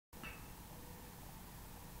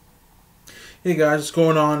Hey guys, what's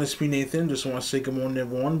going on? It's me, Nathan. Just want to say good morning,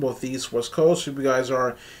 everyone, both the East West Coast. Hope you guys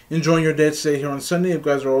are enjoying your day today here on Sunday. If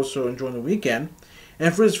you guys are also enjoying the weekend.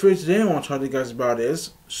 And for this video today, I want to talk to you guys about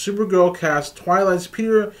is Supergirl cast Twilight's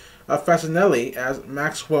Peter Facinelli as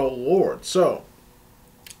Maxwell Lord. So,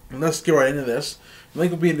 let's get right into this. The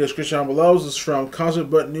link will be in the description down below. This is from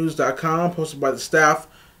comicbooknews.com, posted by the staff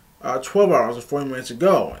 12 hours and 40 minutes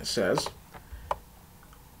ago. It says,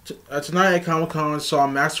 tonight at Comic-Con saw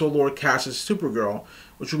Maxwell Lord cast as Supergirl,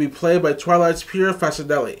 which will be played by Twilight's Peter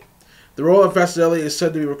Facinelli. The role of Facinelli is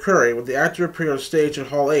said to be recurring, with the actor appearing on stage at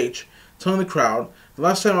Hall H, telling the crowd, "The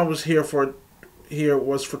last time I was here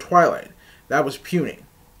was for Twilight. That was puny."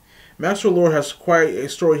 Maxwell Lord has quite a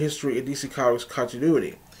storied history in DC Comics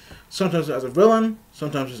continuity, sometimes as a villain,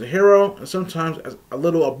 sometimes as a hero, and sometimes as a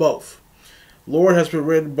little of both. Lord has been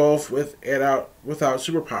written both with and without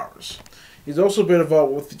superpowers. He's also been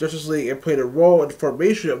involved with the Justice League and played a role in the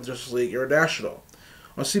formation of the Justice League International.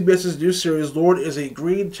 On CBS's new series, Lord is a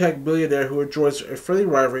green tech billionaire who enjoys a friendly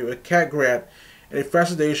rivalry with Cat Grant and a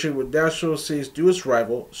fascination with National City's newest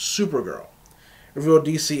rival, Supergirl, revealed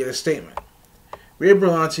DC in a statement. Ray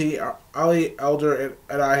Berlanti, Ali Elder,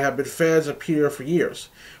 and I have been fans of Peter for years.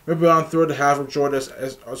 We're beyond thrilled to have him join us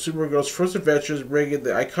as on Supergirl's first adventures, bringing the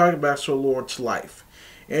iconic Maxwell Lord to life,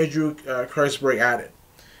 Andrew Kreisberg added.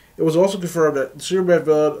 It was also confirmed that the Superman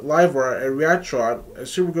villain Livewire and Reactron, a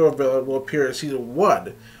Supergirl villain, will appear in Season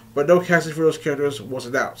 1, but no casting for those characters was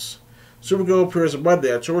announced. Supergirl appears on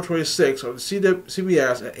Monday, October 26th on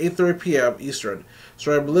CBS at 8:30 p.m. Eastern,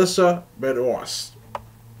 starring Melissa Benoist.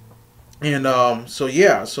 And,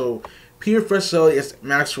 so Peter Facinelli is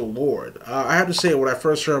Maxwell Lord. I have to say, when I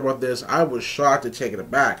first heard about this, I was shocked and taken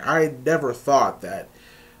aback. I never thought that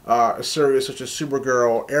a series such as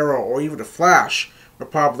Supergirl, Arrow, or even The Flash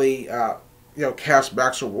would probably, cast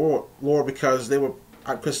Maxwell Lord, because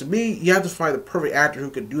to me, you have to find the perfect actor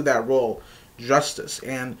who could do that role justice.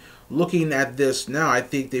 And looking at this now, I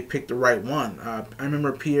think they picked the right one. I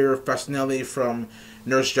remember Peter Facinelli from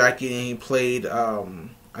Nurse Jackie, and he played,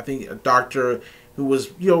 I think, a doctor who was,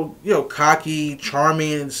 cocky,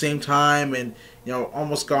 charming at the same time, and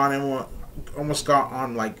almost got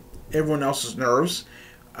on like everyone else's nerves.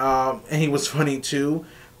 And he was funny too.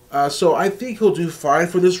 So I think he'll do fine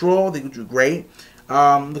for this role. I think he'll do great.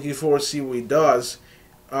 Looking forward to see what he does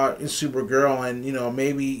in Supergirl, and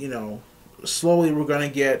maybe slowly we're gonna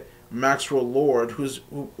get Maxwell Lord, who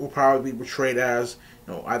will probably be portrayed as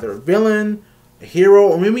either a villain, a hero,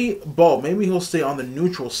 or maybe both. Maybe he'll stay on the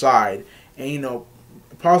neutral side and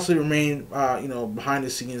possibly remain behind the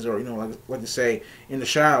scenes, or like they say, in the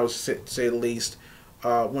shadows, to say the least.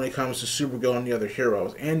 When it comes to Supergirl and the other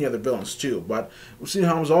heroes and the other villains too. But we'll see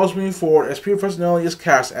how it's always moving forward as Peter Facinelli is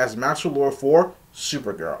cast as Maxwell Lord for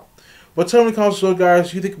Supergirl. But tell me in the comments below, guys,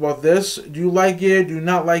 what you think about this. Do you like it? Do you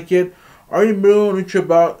not like it? Are you neutral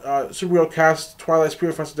about Supergirl cast Twilight's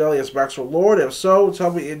Peter Facinelli as Maxwell Lord? If so,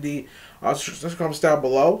 tell me in the comments down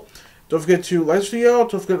below. Don't forget to like this video.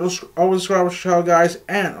 Don't forget to always subscribe to the channel, guys.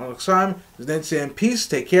 And until next time, this is Nathan saying peace.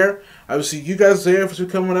 Take care. I will see you guys later for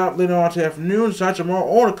coming up later on today afternoon, tonight, tomorrow,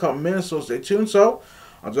 or in a couple minutes. So stay tuned. So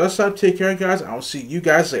until next time, take care, guys. I will see you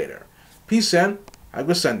guys later. Peace and have a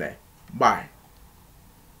good Sunday. Bye.